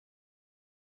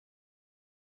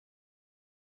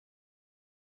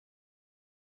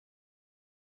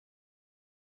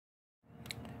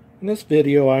In this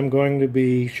video, I'm going to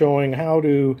be showing how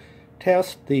to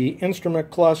test the instrument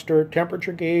cluster,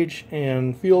 temperature gauge,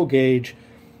 and fuel gauge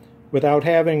without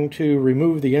having to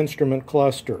remove the instrument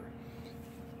cluster.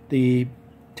 The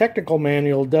technical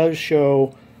manual does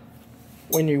show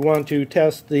when you want to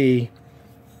test the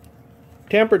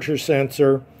temperature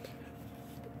sensor,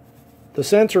 the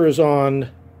sensor is on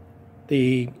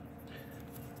the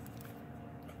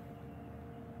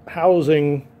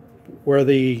housing where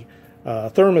the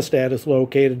thermostat is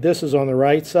located. This is on the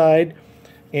right side,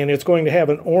 and it's going to have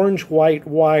an orange-white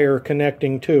wire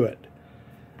connecting to it.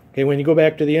 Okay, when you go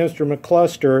back to the instrument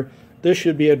cluster, this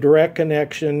should be a direct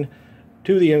connection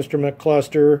to the instrument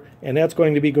cluster, and that's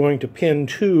going to be going to pin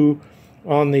 2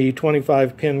 on the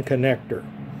 25-pin connector.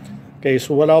 Okay,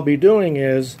 so what I'll be doing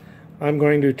is I'm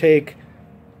going to take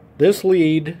this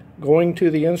lead going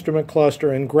to the instrument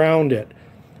cluster and ground it.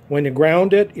 When you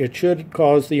ground it, it should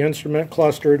cause the instrument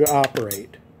cluster to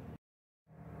operate.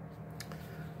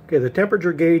 Okay, the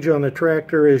temperature gauge on the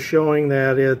tractor is showing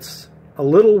that it's a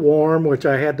little warm, which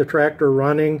I had the tractor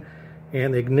running,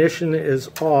 and the ignition is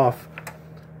off.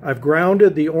 I've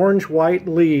grounded the orange-white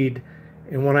lead,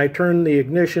 and when I turn the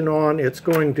ignition on, it's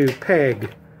going to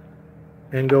peg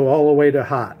and go all the way to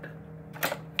hot.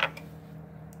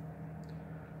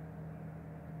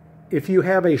 If you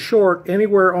have a short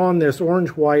anywhere on this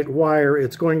orange-white wire,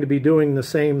 it's going to be doing the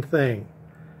same thing.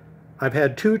 I've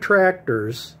had 2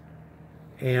 tractors,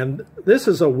 and this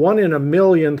is a 1 in a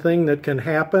million thing that can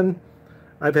happen.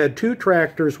 I've had 2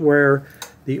 tractors where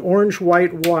the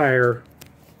orange-white wire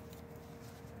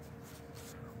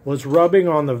was rubbing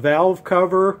on the valve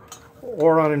cover,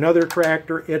 or on another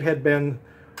tractor it had been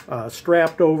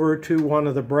strapped over to one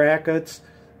of the brackets.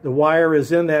 The wire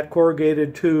is in that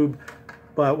corrugated tube,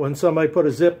 but when somebody put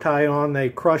a zip tie on, they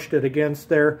crushed it against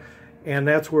there, and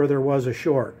that's where there was a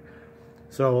short.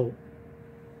 So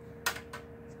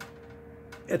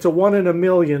it's a 1 in a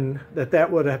million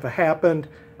that would have happened.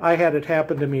 I had it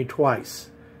happen to me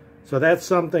twice. So that's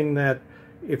something that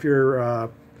if your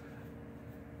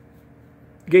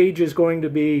gauge is going to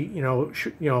be,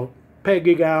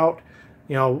 pegging out,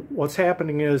 what's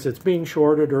happening is it's being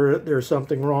shorted, or there's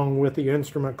something wrong with the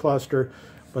instrument cluster.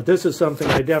 But this is something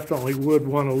I definitely would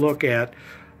want to look at.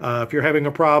 If you're having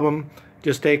a problem,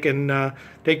 just take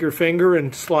your finger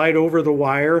and slide over the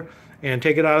wire and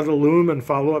take it out of the loom and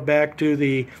follow it back to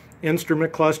the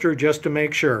instrument cluster just to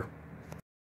make sure.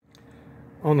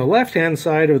 On the left-hand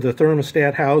side of the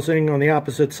thermostat housing, on the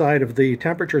opposite side of the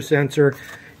temperature sensor,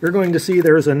 you're going to see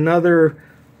there's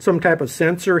some type of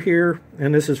sensor here,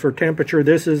 and this is for temperature.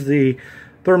 This is the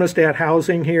thermostat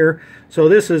housing here. So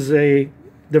this is a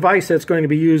device that's going to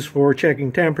be used for checking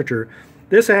temperature.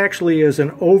 This actually is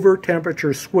an over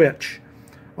temperature switch.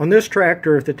 On this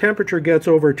tractor, if the temperature gets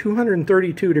over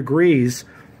 232 degrees,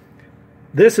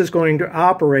 this is going to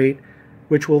operate,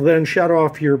 which will then shut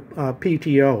off your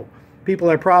PTO. People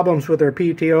have problems with their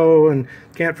PTO and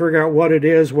can't figure out what it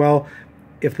is. Well,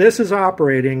 if this is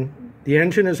operating, the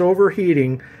engine is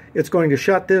overheating, it's going to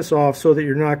shut this off so that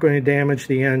you're not going to damage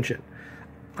the engine.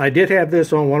 I did have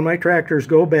this on one of my tractors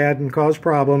go bad and cause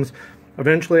problems.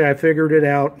 Eventually I figured it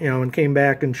out, and came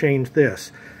back and changed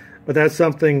this. But that's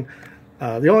something,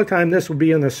 the only time this would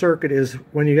be in the circuit is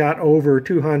when you got over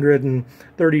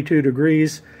 232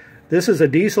 degrees. This is a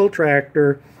diesel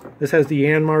tractor. This has the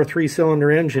Yanmar 3-cylinder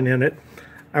engine in it.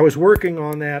 I was working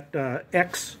on that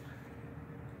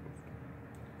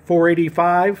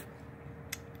X485,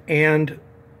 and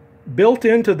built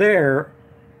into there,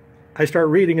 I start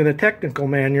reading in the technical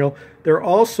manual, there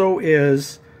also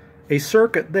is a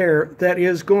circuit there that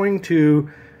is going to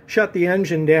shut the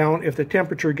engine down if the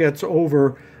temperature gets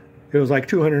over, it was like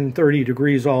 230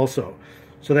 degrees also.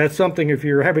 So that's something, if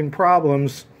you're having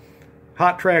problems,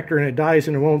 hot tractor and it dies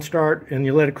and it won't start, and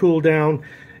you let it cool down,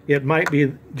 it might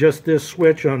be just this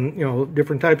switch on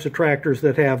different types of tractors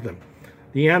that have them.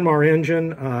 The Yanmar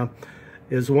engine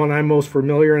is the one I'm most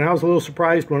familiar, and I was a little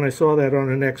surprised when I saw that on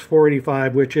an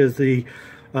X485, which is the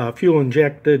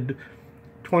fuel-injected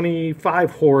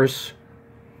 25-horse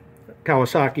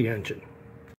Kawasaki engine.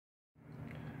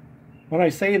 When I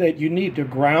say that you need to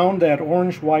ground that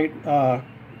orange-white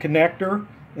connector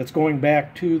that's going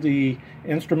back to the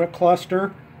instrument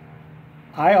cluster,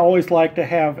 I always like to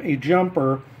have a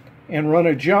jumper and run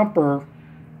a jumper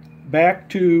back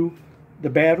to the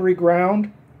battery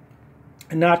ground,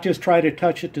 and not just try to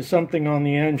touch it to something on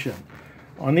the engine.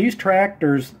 On these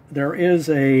tractors, there is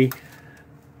a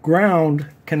ground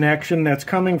connection that's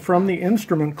coming from the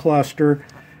instrument cluster,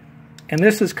 and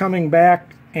this is coming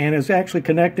back and is actually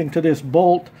connecting to this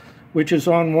bolt, which is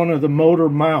on one of the motor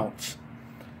mounts.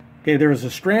 Okay, there's a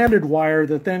stranded wire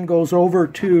that then goes over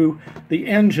to the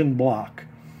engine block.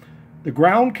 The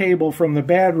ground cable from the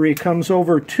battery comes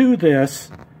over to this,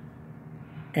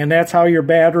 and that's how your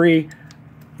battery,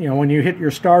 you know, when you hit your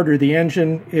starter, the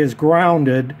engine is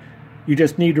grounded. You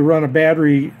just need to run a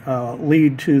battery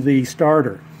lead to the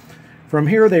starter. From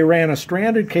here, they ran a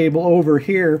stranded cable over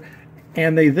here,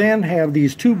 and they then have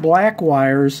these two black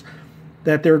wires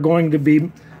that they're going to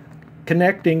be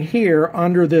connecting here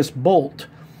under this bolt.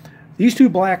 These two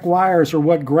black wires are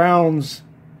what grounds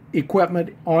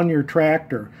equipment on your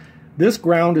tractor. This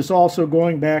ground is also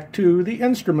going back to the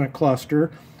instrument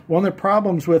cluster. One of the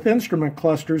problems with instrument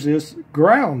clusters is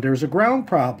ground. There's a ground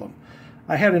problem.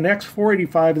 I had an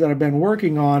X485 that I've been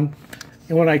working on,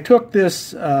 and when I took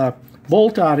this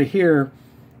bolt out of here,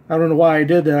 I don't know why I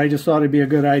did that, I just thought it'd be a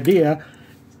good idea,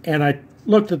 and I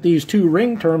looked at these two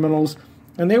ring terminals,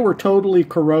 and they were totally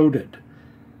corroded.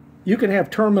 You can have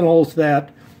terminals that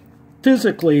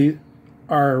physically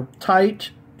are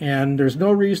tight, and there's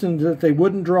no reason that they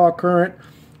wouldn't draw current,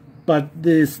 but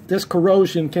this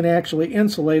corrosion can actually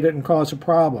insulate it and cause a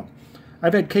problem.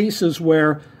 I've had cases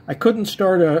where I couldn't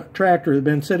start a tractor that had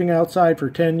been sitting outside for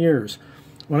 10 years.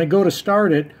 When I go to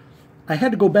start it, I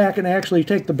had to go back and actually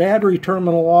take the battery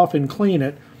terminal off and clean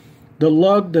it. The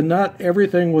lug, the nut,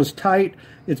 everything was tight.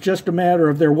 It's just a matter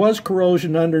of there was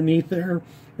corrosion underneath there,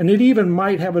 and it even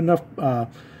might have enough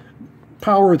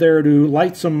power there to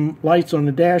light some lights on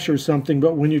the dash or something,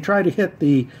 but when you try to hit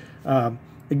the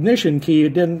ignition key,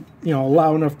 it didn't, you know,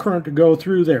 allow enough current to go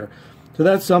through there. So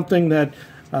that's something that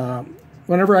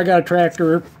whenever I got a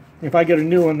tractor, if I get a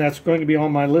new one, that's going to be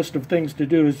on my list of things to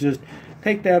do, is just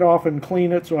take that off and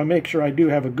clean it so I make sure I do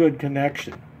have a good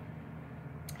connection.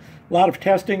 A lot of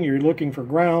testing, you're looking for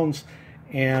grounds,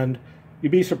 and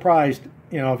you'd be surprised,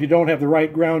 you know, if you don't have the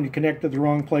right ground, you connect to the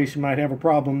wrong place, you might have a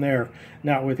problem there,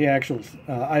 not with the actual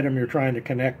item you're trying to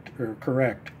connect or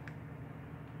correct.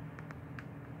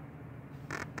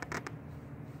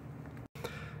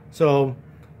 So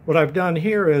what I've done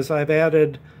here is I've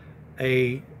added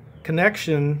a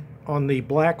connection on the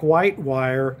black-white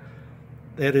wire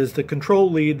that is the control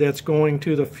lead that's going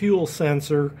to the fuel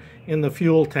sensor in the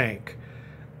fuel tank.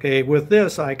 Okay, with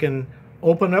this I can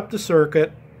open up the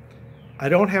circuit. I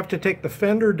don't have to take the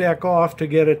fender deck off to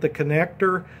get at the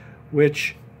connector,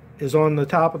 which is on the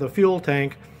top of the fuel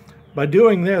tank. By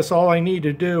doing this, all I need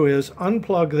to do is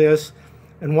unplug this,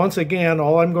 and once again,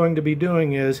 all I'm going to be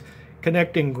doing is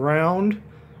connecting ground,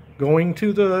 going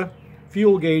to the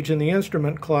fuel gauge in the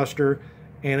instrument cluster,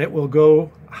 and it will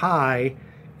go high.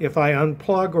 If I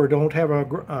unplug or don't have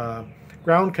a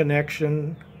ground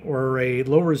connection or a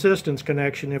low resistance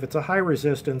connection, if it's a high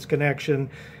resistance connection,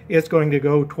 it's going to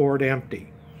go toward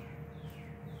empty.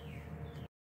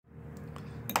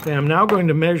 Okay, I'm now going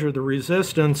to measure the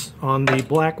resistance on the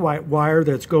black-white wire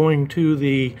that's going to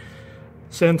the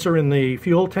sensor in the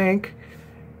fuel tank.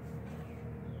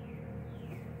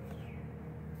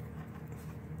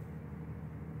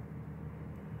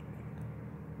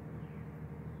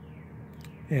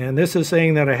 And this is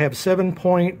saying that I have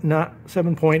 7.8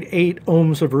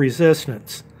 ohms of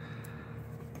resistance.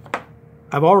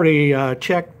 I've already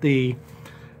checked the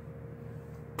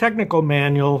technical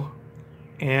manual,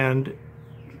 and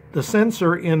the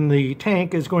sensor in the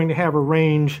tank is going to have a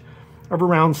range of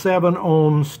around 7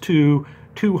 ohms to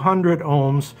 200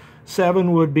 ohms.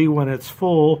 7 would be when it's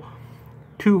full,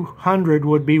 200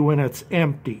 would be when it's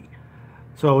empty.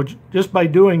 So just by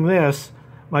doing this,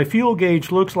 my fuel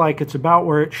gauge looks like it's about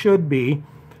where it should be,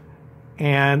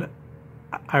 and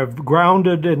I've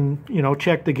grounded and, you know,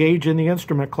 checked the gauge in the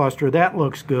instrument cluster. That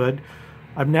looks good.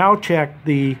 I've now checked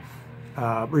the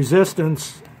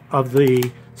resistance of the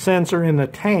sensor in the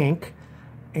tank,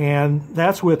 and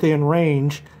that's within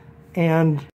range.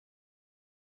 And